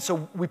 And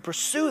so we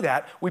pursue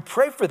that, we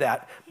pray for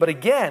that, but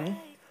again,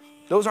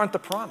 those aren't the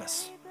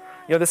promise.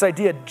 You know, this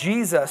idea,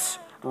 Jesus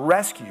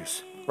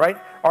rescues, right?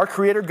 Our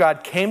Creator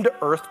God came to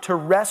earth to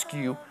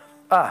rescue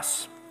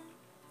us.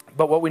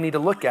 But what we need to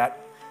look at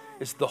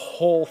is the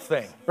whole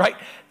thing, right?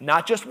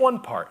 Not just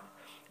one part,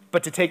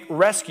 but to take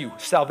rescue,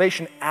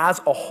 salvation as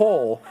a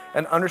whole,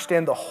 and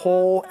understand the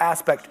whole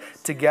aspect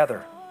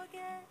together.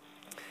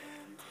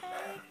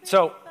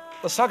 So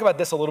let's talk about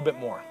this a little bit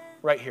more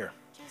right here.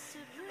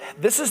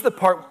 This is the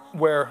part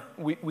where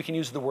we can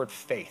use the word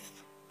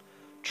faith,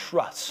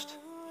 trust.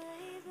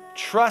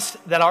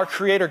 Trust that our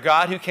Creator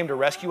God who came to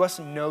rescue us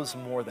knows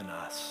more than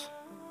us.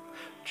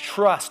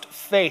 Trust,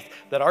 faith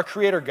that our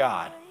Creator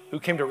God who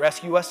came to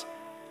rescue us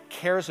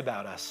cares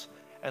about us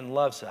and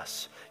loves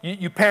us.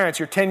 You parents,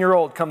 your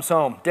 10-year-old comes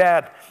home.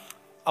 Dad,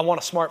 I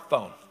want a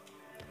smartphone.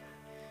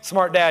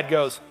 Smart dad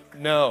goes,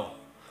 no.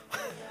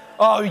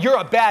 Oh, you're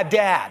a bad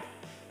dad.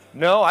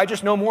 No, I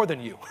just know more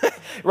than you,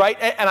 right?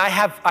 And I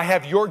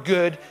have your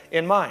good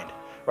in mind,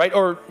 right?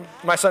 Or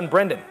my son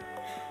Brendan,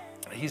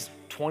 he's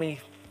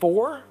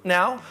 24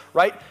 now,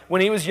 right? When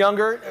he was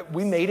younger,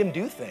 we made him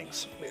do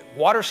things.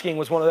 Water skiing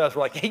was one of those.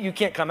 We're like, hey, you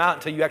can't come out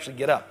until you actually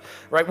get up,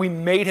 right? We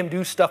made him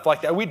do stuff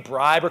like that. We'd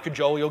bribe or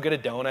cajole, you'll get a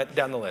donut,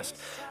 down the list.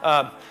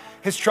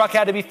 His truck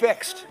had to be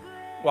fixed.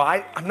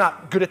 Well, I'm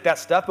not good at that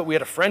stuff, but we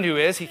had a friend who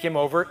is. He came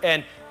over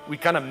and we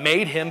kind of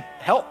made him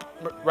help,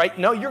 right?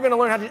 No, you're going to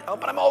learn how to, oh,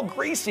 but I'm all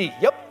greasy.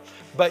 Yep.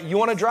 But you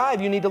want to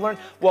drive, you need to learn.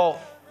 Well,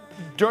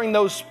 during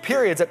those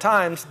periods at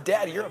times,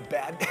 Dad, you're a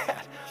bad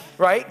dad,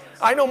 right?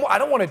 I know I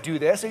don't want to do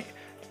this.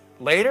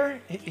 Later,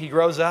 he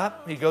grows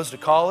up, he goes to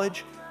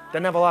college,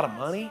 doesn't have a lot of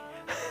money.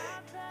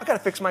 I got to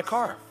fix my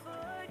car.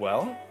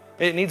 Well,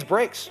 it needs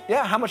brakes.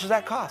 Yeah, how much does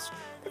that cost?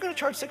 They're going to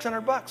charge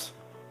 $600.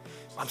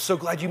 I'm so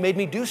glad you made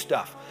me do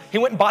stuff. He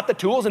went and bought the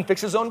tools and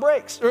fixed his own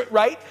brakes,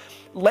 right?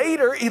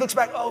 Later, he looks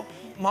back, oh,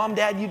 Mom,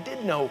 Dad, you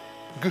did know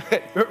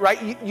good,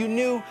 right? You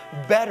knew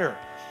better.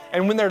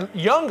 And when they're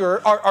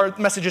younger, our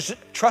message is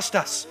trust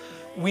us.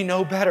 We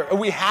know better. Or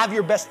we have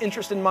your best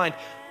interest in mind.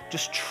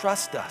 Just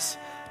trust us.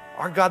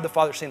 Our God the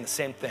Father is saying the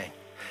same thing.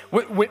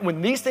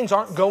 When these things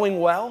aren't going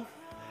well,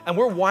 and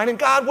we're whining,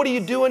 God, what are you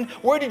doing?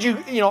 Where did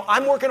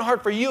I'm working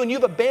hard for you and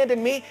you've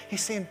abandoned me.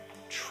 He's saying,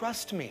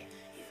 trust me.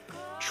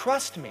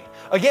 Trust me.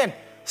 Again,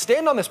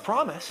 stand on this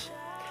promise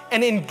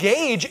and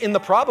engage in the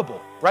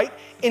probable, right?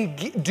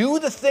 And do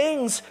the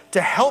things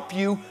to help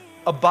you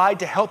abide,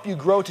 to help you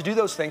grow, to do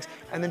those things,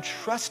 and then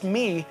trust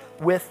me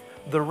with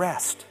the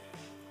rest.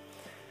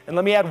 And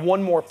let me add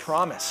one more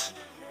promise,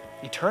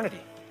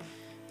 eternity.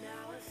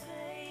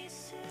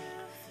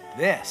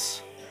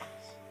 This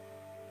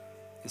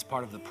is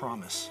part of the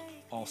promise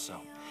also.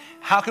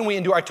 How can we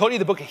endure? I told you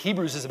the book of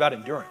Hebrews is about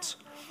endurance.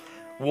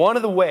 One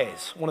of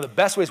the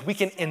best ways we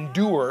can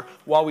endure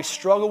while we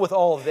struggle with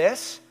all of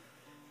this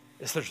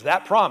is there's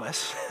that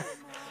promise,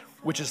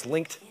 which is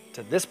linked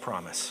to this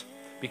promise.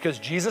 Because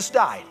Jesus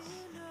died,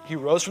 he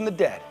rose from the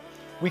dead,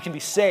 we can be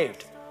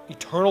saved,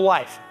 eternal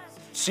life,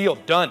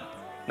 sealed, done,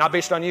 not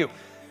based on you.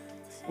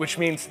 Which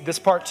means this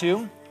part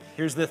too,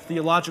 here's the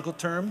theological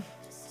term,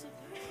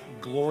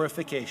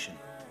 glorification.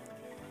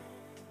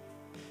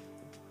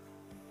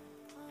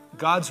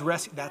 God's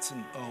rescue, that's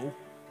an O.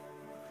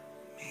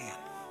 Man.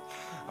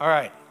 All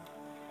right.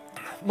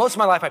 Most of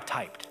my life I've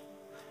typed.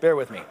 Bear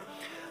with me.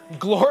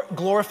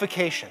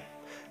 Glorification.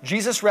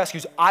 Jesus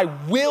rescues, I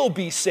will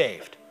be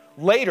saved.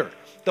 Later,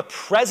 the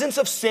presence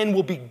of sin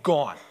will be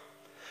gone.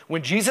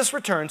 When Jesus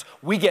returns,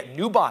 we get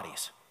new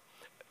bodies.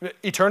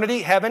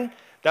 Eternity, heaven,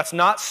 that's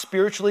not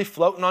spiritually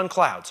floating on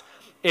clouds.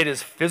 It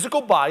is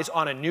physical bodies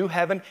on a new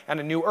heaven and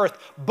a new earth,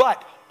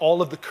 but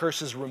all of the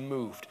curses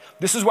removed.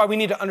 This is why we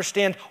need to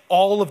understand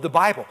all of the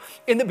Bible.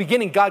 In the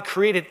beginning, God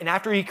created, and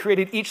after he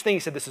created each thing, he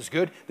said, this is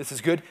good, this is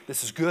good,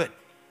 this is good.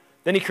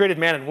 Then he created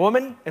man and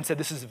woman and said,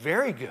 this is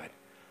very good,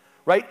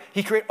 right?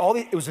 He created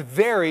it was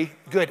very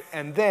good,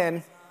 and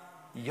then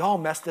y'all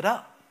messed it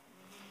up.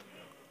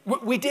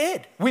 We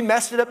did. We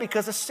messed it up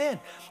because of sin.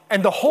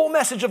 And the whole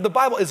message of the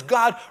Bible is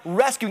God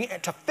rescuing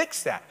it to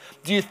fix that.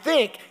 Do you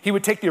think he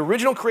would take the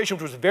original creation,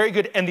 which was very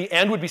good, and the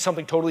end would be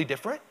something totally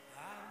different?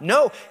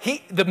 No.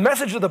 The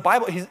message of the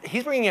Bible,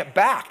 he's bringing it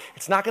back.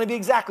 It's not going to be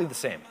exactly the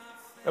same.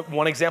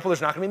 One example,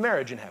 there's not going to be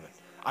marriage in heaven.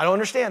 I don't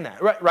understand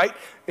that, right?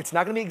 It's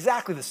not going to be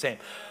exactly the same.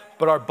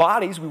 But our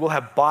bodies, we will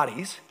have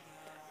bodies,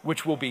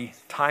 which will be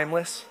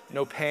timeless,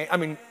 no pain. I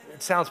mean,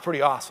 it sounds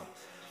pretty awesome.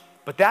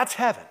 But that's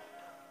heaven.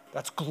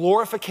 That's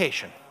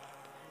glorification.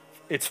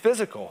 It's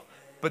physical,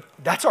 but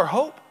that's our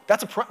hope.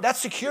 That's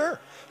secure.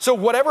 So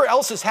whatever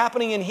else is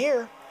happening in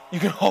here, you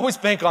can always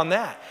bank on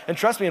that. And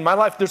trust me, in my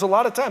life, there's a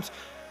lot of times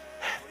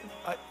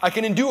I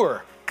can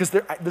endure because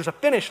there's a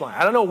finish line.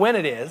 I don't know when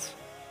it is,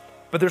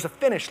 but there's a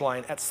finish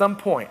line at some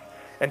point,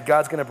 and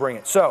God's going to bring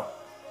it. So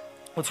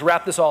let's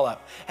wrap this all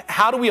up.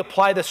 How do we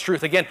apply this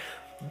truth? Again,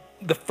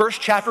 the first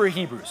chapter of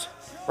Hebrews,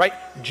 right?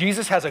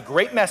 Jesus has a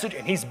great message,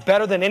 and he's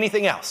better than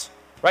anything else.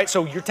 Right?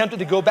 So you're tempted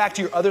to go back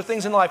to your other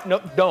things in life.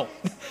 No, don't.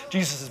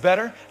 Jesus is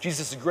better.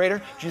 Jesus is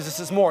greater. Jesus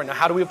is more. Now,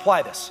 how do we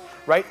apply this?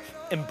 Right?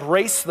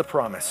 Embrace the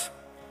promise.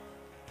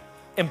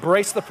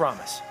 Embrace the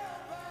promise.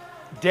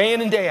 Day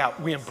in and day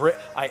out,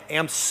 I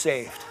am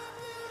saved.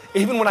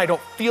 Even when I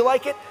don't feel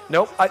like it,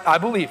 no, I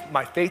believe.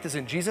 My faith is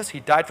in Jesus. He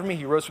died for me.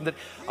 He rose from the dead.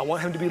 I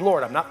want him to be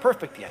Lord. I'm not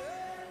perfect yet.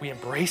 We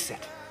embrace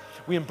it.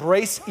 We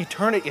embrace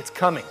eternity. It's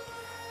coming.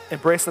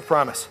 Embrace the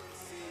promise.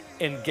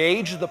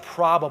 Engage the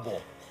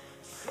probable.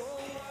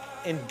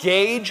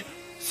 Engage,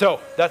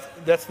 so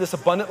that's this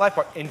abundant life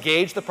part.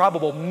 Engage the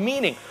probable,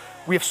 meaning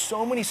we have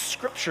so many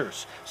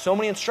scriptures, so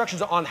many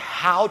instructions on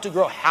how to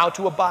grow, how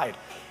to abide.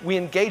 We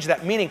engage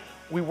that, meaning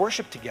we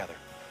worship together.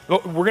 We're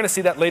going to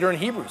see that later in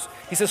Hebrews.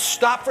 He says,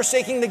 stop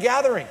forsaking the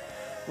gathering,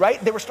 right?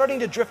 They were starting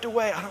to drift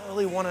away. I don't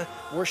really want to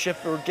worship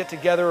or get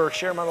together or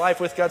share my life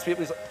with God's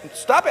people. He's like,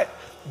 stop it.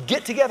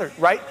 Get together,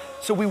 right?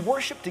 So we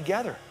worship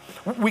together.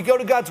 We go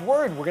to God's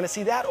word. We're going to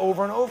see that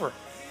over and over.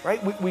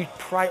 Right? We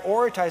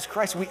prioritize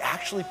Christ. We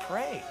actually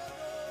pray.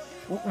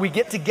 We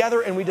get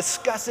together and we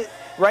discuss it,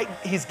 right?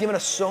 He's given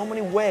us so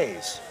many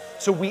ways.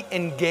 So we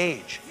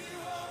engage.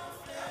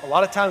 A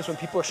lot of times when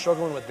people are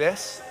struggling with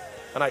this,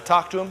 and I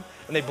talk to them,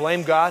 and they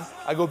blame God,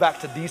 I go back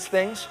to these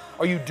things.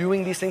 Are you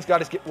doing these things?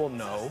 God is well,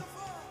 no.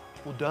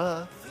 Well,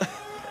 duh.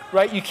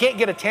 Right? You can't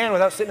get a tan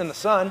without sitting in the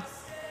sun.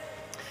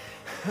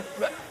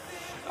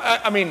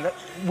 I mean,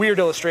 weird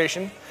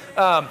illustration.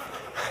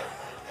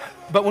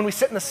 But when we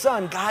sit in the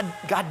sun,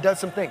 God does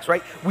some things,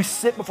 right? We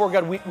sit before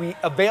God. We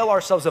avail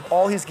ourselves of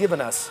all he's given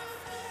us.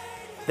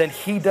 Then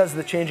he does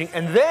the changing.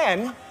 And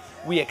then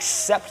we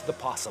accept the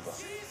possible.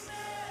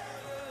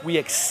 We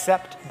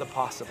accept the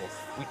possible.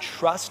 We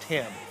trust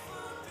him.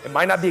 It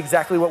might not be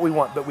exactly what we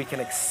want, but we can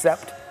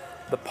accept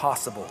the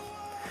possible.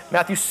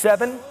 Matthew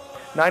 7,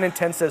 9 and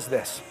 10 says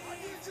this.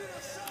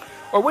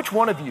 Or which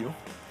one of you,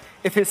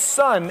 if his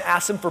son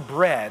asks him for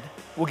bread,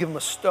 will give him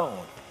a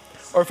stone?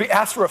 Or if he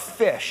asks for a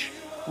fish,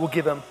 will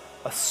give him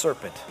a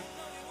serpent?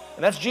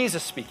 And that's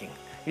Jesus speaking.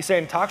 He's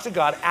saying, talk to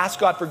God, ask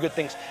God for good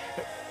things.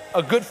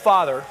 A good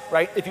father,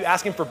 right? If you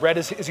ask him for bread,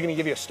 is he going to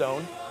give you a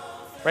stone?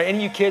 right? Any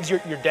of you kids, your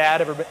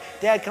dad ever been,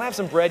 Dad, can I have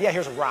some bread? Yeah,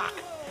 here's a rock.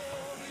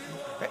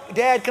 Right?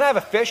 Dad, can I have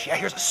a fish? Yeah,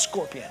 here's a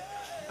scorpion.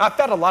 I've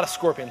fed a lot of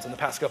scorpions in the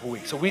past couple of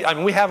weeks, so we have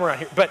them around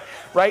here, but,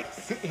 right,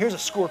 here's a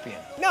scorpion.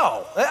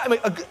 No, I mean,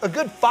 a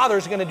good father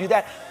is gonna do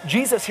that.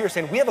 Jesus here is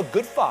saying we have a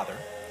good father,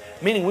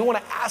 meaning we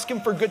wanna ask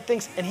him for good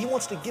things, and he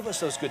wants to give us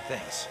those good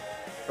things,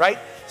 right?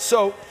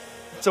 So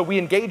we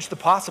engage the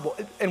possible,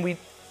 and we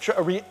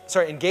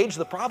engage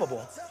the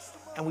probable,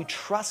 and we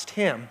trust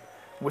him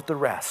with the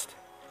rest.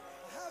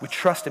 We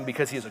trust him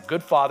because he is a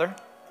good father,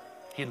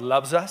 he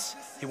loves us,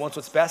 he wants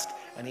what's best,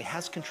 and he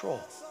has control,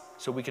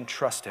 so we can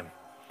trust him.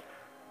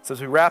 So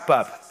as we wrap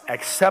up,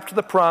 accept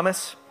the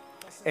promise,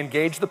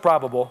 engage the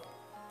probable,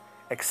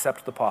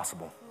 accept the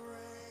possible.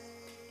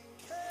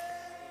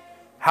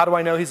 How do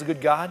I know he's a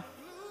good God?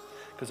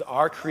 Because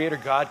our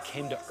Creator God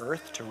came to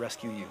earth to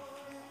rescue you.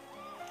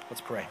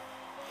 Let's pray.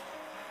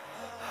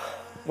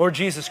 Lord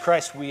Jesus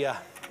Christ, we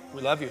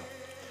love you.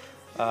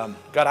 God,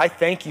 I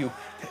thank you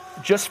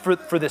just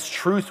for this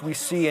truth we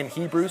see in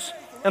Hebrews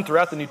and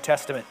throughout the New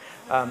Testament,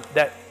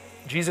 that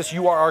Jesus,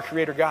 you are our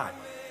Creator God.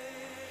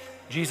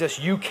 Jesus,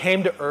 you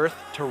came to earth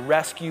to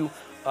rescue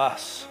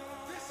us.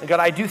 And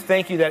God, I do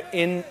thank you that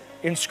in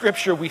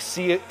Scripture we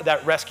see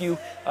that rescue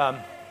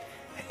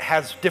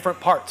has different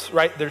parts,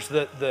 right? There's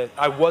the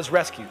I was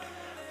rescued,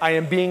 I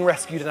am being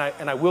rescued,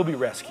 and I will be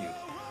rescued.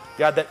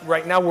 God, that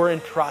right now we're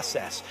in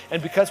process.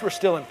 And because we're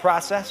still in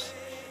process,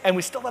 and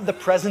we still have the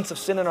presence of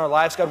sin in our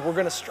lives, God, we're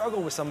gonna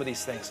struggle with some of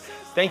these things.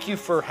 Thank you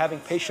for having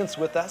patience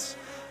with us.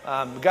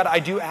 God, I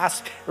do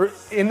ask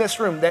in this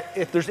room that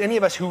if there's any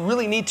of us who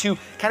really need to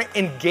kind of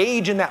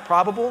engage in that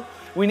probable,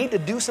 we need to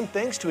do some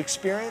things to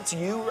experience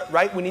you,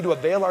 right? We need to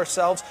avail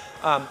ourselves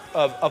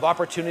of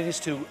opportunities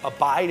to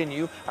abide in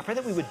you. I pray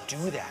that we would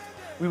do that.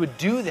 We would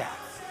do that.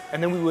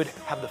 And then we would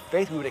have the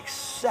faith, we would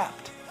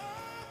accept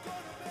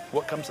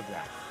what comes of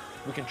that.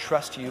 We can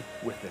trust you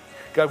with it.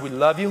 God, we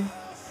love you.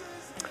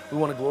 We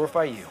want to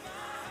glorify you.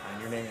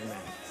 In your name, amen.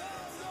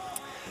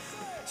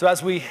 So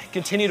as we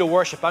continue to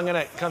worship, I'm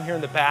going to come here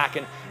in the back,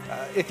 and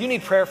if you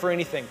need prayer for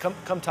anything,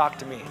 come talk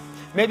to me.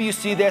 Maybe you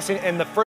see this, and the first